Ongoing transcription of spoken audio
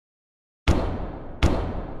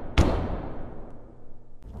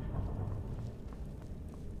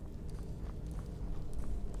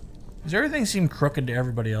Does everything seem crooked to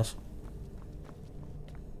everybody else?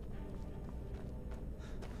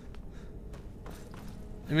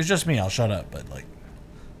 If it's just me, I'll shut up, but like...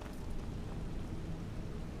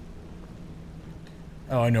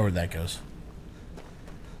 Oh, I know where that goes.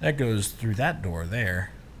 That goes through that door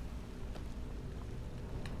there.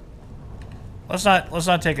 Let's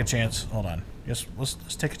not take a chance. Hold on. Yes, let's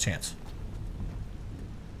take a chance.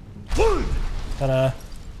 Ta-da.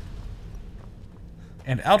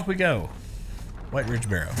 And out we go. White Ridge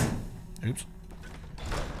Barrow. Oops.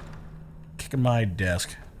 Kicking my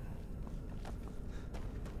desk.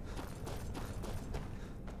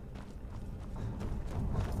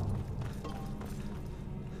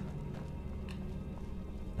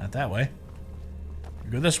 Not that way. We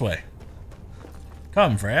go this way.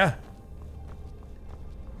 Come, Freya.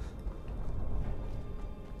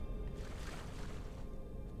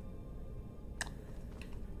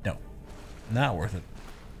 No. Not worth it.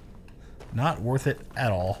 Not worth it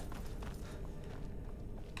at all.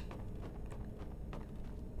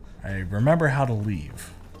 I remember how to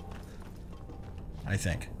leave. I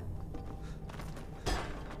think.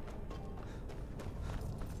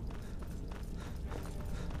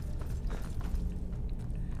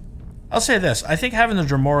 I'll say this. I think having the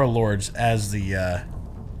Dremora Lords as the,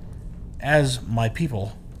 as my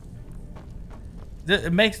people,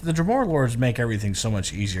 it makes the Dremora Lords make everything so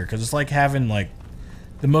much easier, because it's like having, like,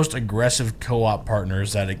 the most aggressive co-op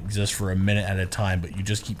partners that exist for a minute at a time, but you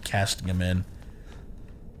just keep casting them in.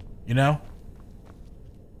 You know?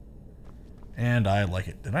 And I like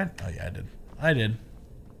it. Did I? Oh yeah, I did. I did.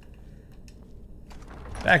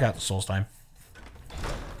 Back out to Solstheim.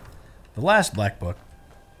 The last Black Book.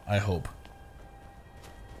 I hope.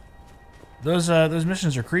 Those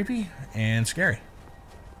missions are creepy and scary.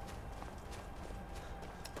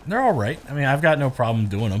 They're all right. I mean, I've got no problem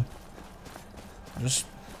doing them. Just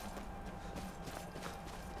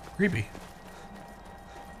creepy.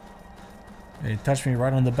 They touched me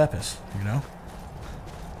right on the Beppis, you know?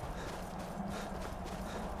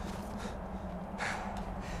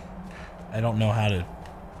 I don't know how to...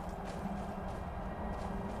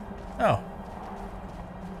 Oh.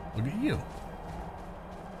 Look at you.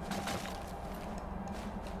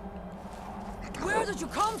 Where did you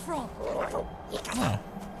come from? Oh.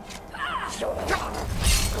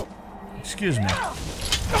 Excuse me.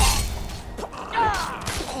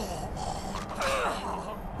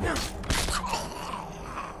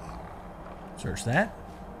 Search that.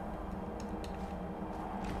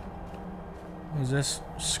 What is this?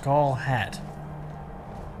 Skull hat.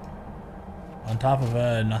 On top of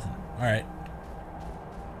nothing. Alright.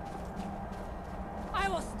 I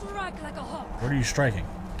will strike like a hawk. What are you striking?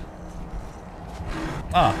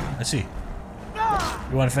 Ah, I see.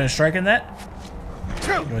 You want to finish striking that?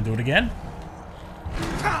 You want to do it again?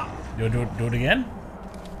 You want to do it again?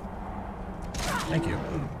 Thank you.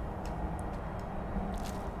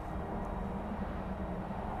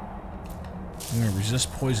 I'm going to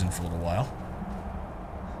resist poison for a little while.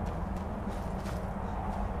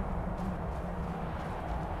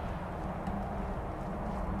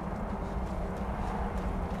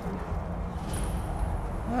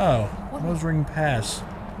 Oh, nose ring pass.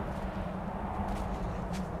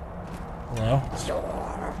 Hello?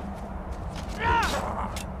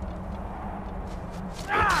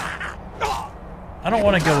 I don't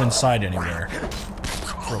want to go inside anywhere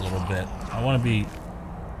for a little bit. I want to be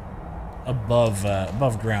above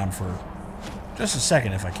above ground for just a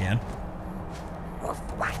second if I can.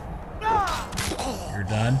 You're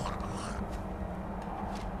done.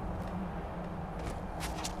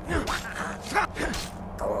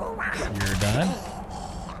 You're done.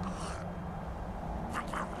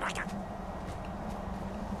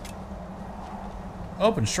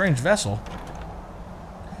 Open strange vessel.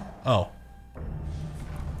 Oh.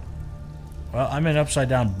 Well, I'm in an upside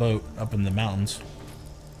down boat up in the mountains.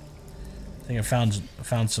 I think I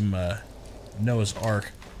found some Noah's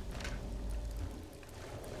Ark.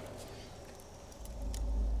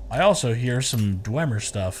 I also hear some Dwemer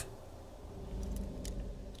stuff.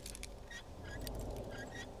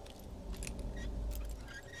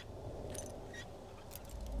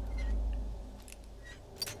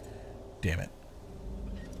 Damn it.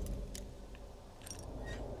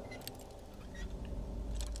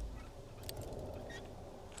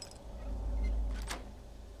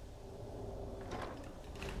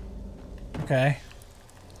 Okay.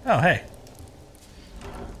 Oh, hey.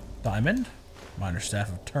 Diamond. Minor Staff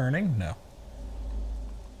of Turning. No.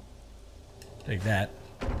 Take that.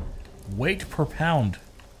 Weight per pound.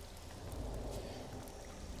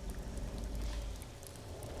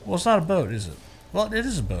 Well, it's not a boat, is it? Well, it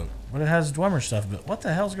is a boat, but it has Dwemer stuff. But what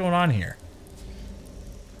the hell's going on here?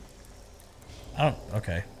 I don't...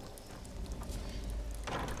 Okay.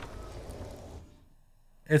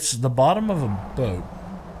 It's the bottom of a boat.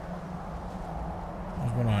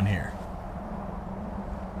 What's going on here?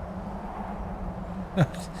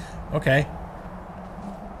 Okay.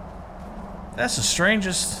 That's the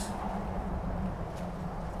strangest...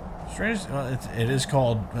 Well, it is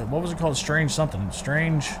called... What was it called? Strange something.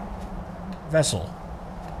 Strange vessel.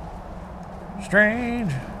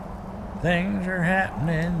 Strange things are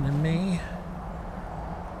happening to me.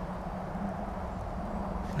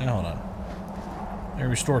 Now, hold on. I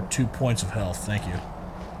restored 2 points of health. Thank you.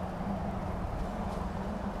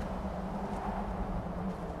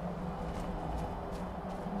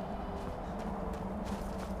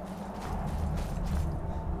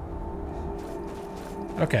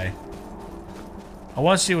 Okay. I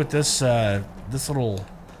want to see what this this little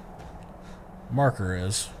marker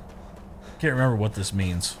is. Can't remember what this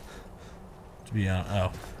means. To be honest.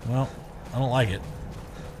 Oh, well, I don't like it.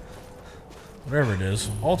 Whatever it is.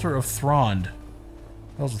 Altar of Thrond.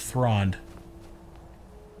 What was a Thrond?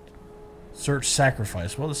 Search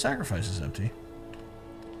sacrifice. Well, the sacrifice is empty.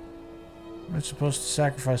 Am I supposed to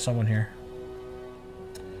sacrifice someone here?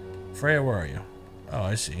 Freya, where are you? Oh,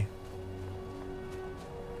 I see.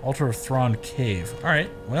 Altar of Thron Cave. Alright,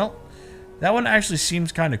 well, that one actually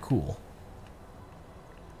seems kind of cool.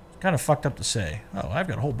 It's kind of fucked up to say. Oh, I've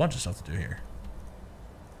got a whole bunch of stuff to do here.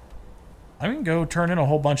 I'm going to go turn in a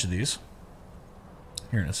whole bunch of these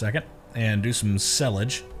here in a second and do some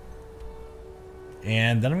sellage.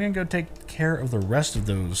 And then I'm going to go take care of the rest of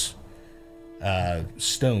those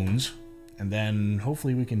stones. And then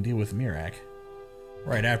hopefully we can deal with Mirak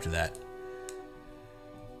right after that.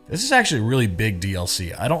 This is actually a really big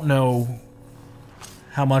DLC. I don't know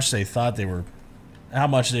how much they thought they were... How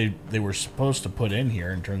much they were supposed to put in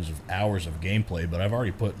here in terms of hours of gameplay, but I've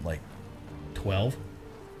already put, like, 12.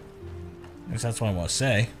 I guess that's what I want to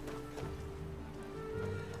say.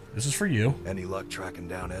 This is for you. Any luck tracking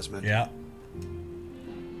down Esmond? Yeah.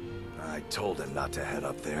 I told him not to head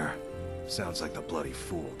up there. Sounds like the bloody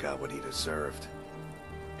fool got what he deserved.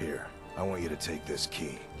 Here, I want you to take this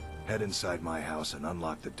key. Head inside my house and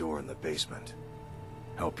unlock the door in the basement.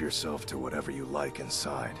 Help yourself to whatever you like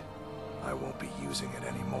inside. I won't be using it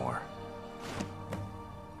anymore.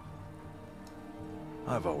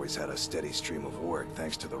 I've always had a steady stream of work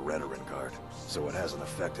thanks to the Redoran Guard, so it hasn't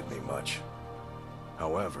affected me much.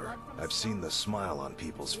 However, I've seen the smile on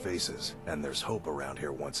people's faces, and there's hope around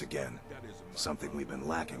here once again. Something we've been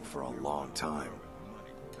lacking for a long time.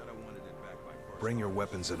 Bring your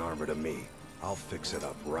weapons and armor to me. I'll fix it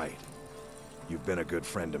up right. You've been a good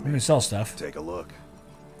friend to me. Let me sell stuff. Take a look.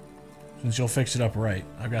 Since you'll fix it up right.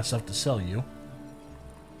 I've got stuff to sell you.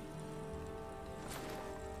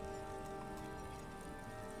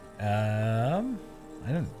 I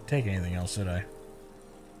didn't take anything else, did I?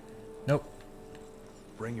 Nope.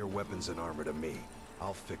 Bring your weapons and armor to me.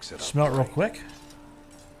 I'll fix it up. Smell it real quick.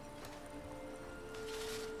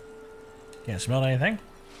 Can't smell anything.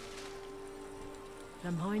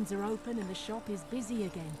 The mines are open and the shop is busy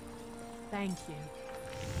again. Thank you.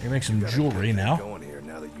 You make some jewelry now. Going here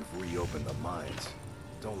now that you've reopened the mines.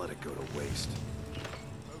 Don't let it go to waste.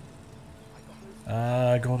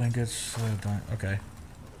 Gold ingots. Okay.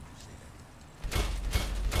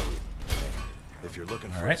 If you're looking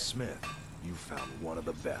for a smith, you found one of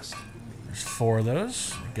the best. There's 4 of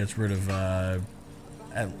those. It gets rid of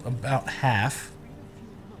about half.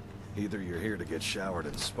 Either you're here to get showered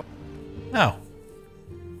and spa. No.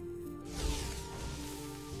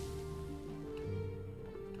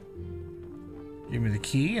 Gave me the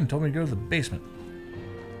key and told me to go to the basement.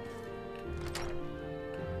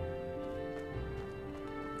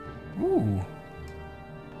 Ooh.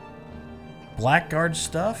 Blackguard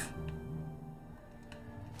stuff?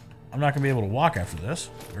 I'm not going to be able to walk after this.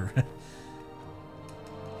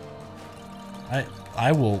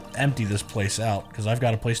 I will empty this place out because I've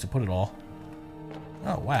got a place to put it all.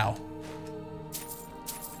 Oh, wow.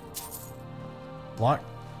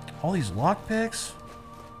 All these lockpicks.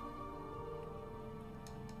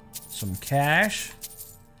 Some cash.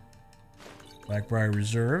 Blackbriar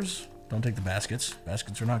reserves. Don't take the baskets.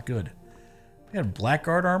 Baskets are not good. We have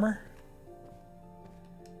Blackguard armor.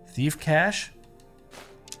 Thief cash.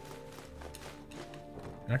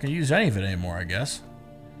 Not gonna use any of it anymore, I guess.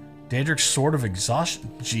 Daedric's Sword of Exhaustion.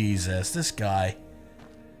 Jesus, this guy.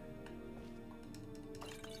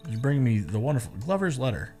 You bring me the wonderful Glover's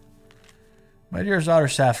letter. My dearest daughter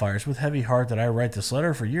Sapphire, it's with heavy heart that I write this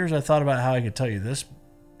letter. For years I thought about how I could tell you this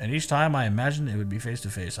And each time I imagined it would be face to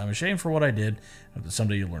face. I'm ashamed for what I did. Hope that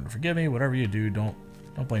someday you'll learn to forgive me. Whatever you do, don't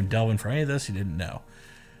blame Delvin for any of this. He didn't know.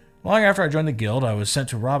 Long after I joined the guild, I was sent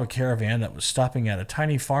to rob a caravan that was stopping at a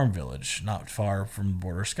tiny farm village not far from the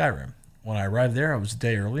border of Skyrim. When I arrived there, I was a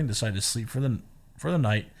day early and decided to sleep for the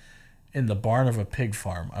night in the barn of a pig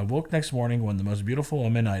farm. I woke next morning when the most beautiful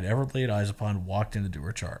woman I'd ever laid eyes upon walked in to do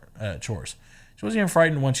her chores. She wasn't even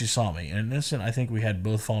frightened when she saw me. In an instant, I think we had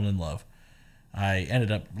both fallen in love. I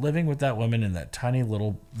ended up living with that woman in that tiny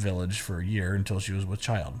little village for a year until she was with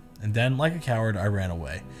child. And then, like a coward, I ran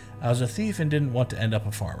away. I was a thief and didn't want to end up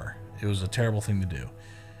a farmer. It was a terrible thing to do.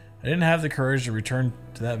 I didn't have the courage to return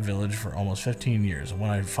to that village for almost 15 years, and when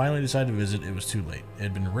I finally decided to visit, it was too late. It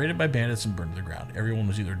had been raided by bandits and burned to the ground. Everyone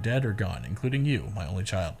was either dead or gone, including you, my only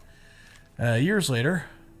child. Years later,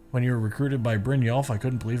 when you were recruited by Brynjolf, I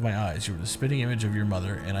couldn't believe my eyes. You were the spitting image of your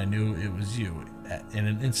mother, and I knew it was you in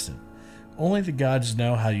an instant. Only the gods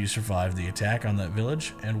know how you survived the attack on that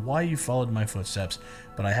village and why you followed my footsteps,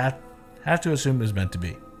 but I have to assume it was meant to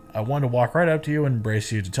be. I wanted to walk right up to you and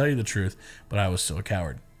embrace you to tell you the truth, but I was still a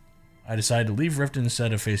coward. I decided to leave Riften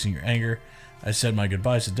instead of facing your anger. I said my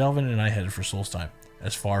goodbyes to Delvin and I headed for Solstheim,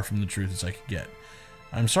 as far from the truth as I could get.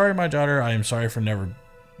 I'm sorry, my daughter. I am sorry for never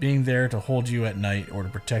being there to hold you at night or to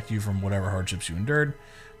protect you from whatever hardships you endured.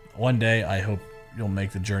 One day, I hope you'll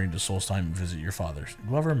make the journey to Solstheim and visit your fathers.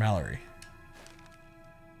 Glover Mallory.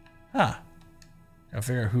 Huh. Gotta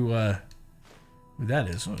figure out who that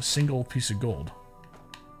is. Oh, a single piece of gold.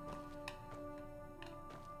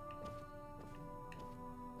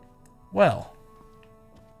 Well.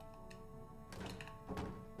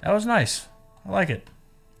 That was nice. I like it.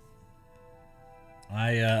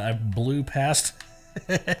 I blew past.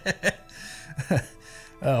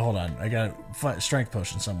 Oh, hold on. I got a strength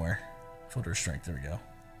potion somewhere. Filter strength. There we go.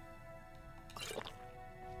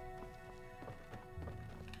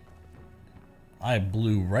 I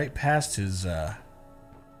blew right past his that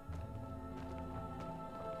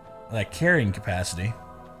carrying capacity.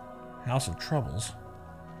 House of Troubles.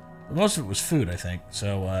 But most of it was food, I think.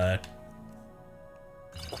 So,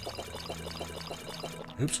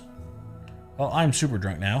 oops. Well, I'm super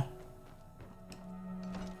drunk now.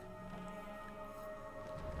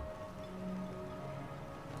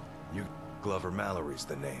 Glover Mallory's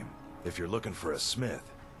the name. If you're looking for a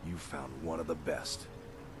smith, you found one of the best.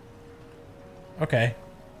 Okay.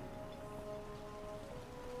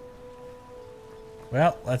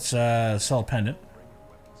 Well, let's sell a pendant.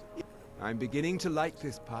 I'm beginning to like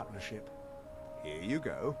this partnership. Here you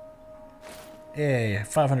go. Hey,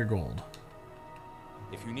 500 gold.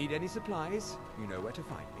 If you need any supplies, you know where to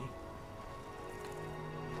find me.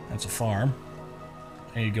 That's a farm.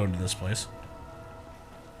 I need to go into this place.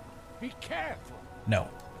 Be careful. No.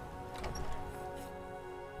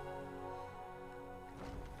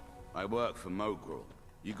 I work for Mogrel.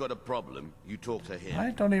 You got a problem, you talk to him. I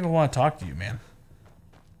don't even want to talk to you, man.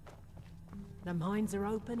 The mines are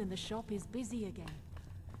open and the shop is busy again.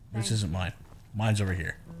 This isn't mine. Mine's over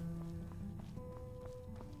here.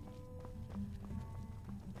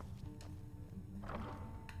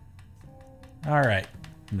 Alright.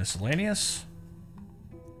 Miscellaneous.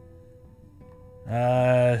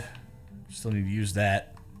 Still need to use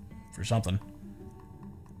that for something.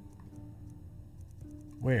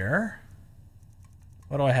 Where?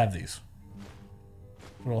 Why do I have these?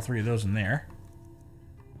 Put all three of those in there.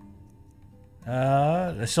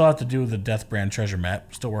 I still have to do the Deathbrand treasure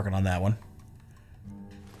map. Still working on that one.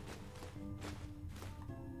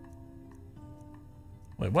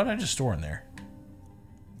 Wait, what did I just store in there?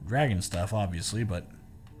 Dragon stuff, obviously, but...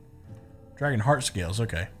 Dragon heart scales,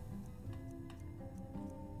 okay.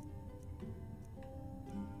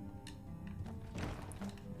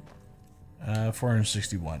 Uh,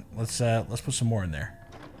 461. Let's put some more in there.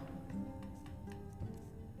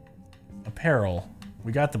 Apparel.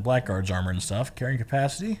 We got the Blackguard's armor and stuff. Carrying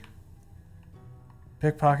capacity.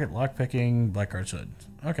 Pickpocket, lockpicking, Blackguard's hood.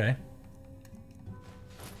 Okay.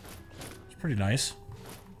 It's pretty nice.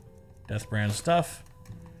 Deathbrand stuff.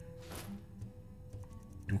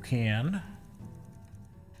 Ducan.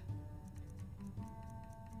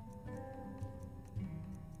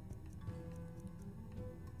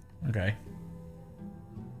 Okay.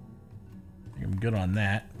 I think I'm good on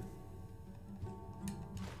that.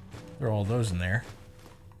 Throw all those in there.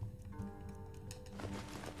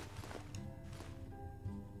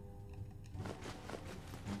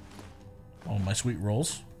 All my sweet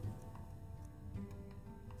rolls.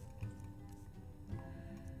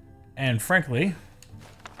 And frankly...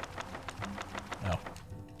 Oh.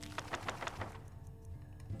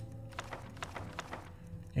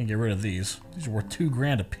 Can't get rid of these. These are worth $2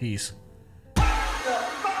 grand a piece.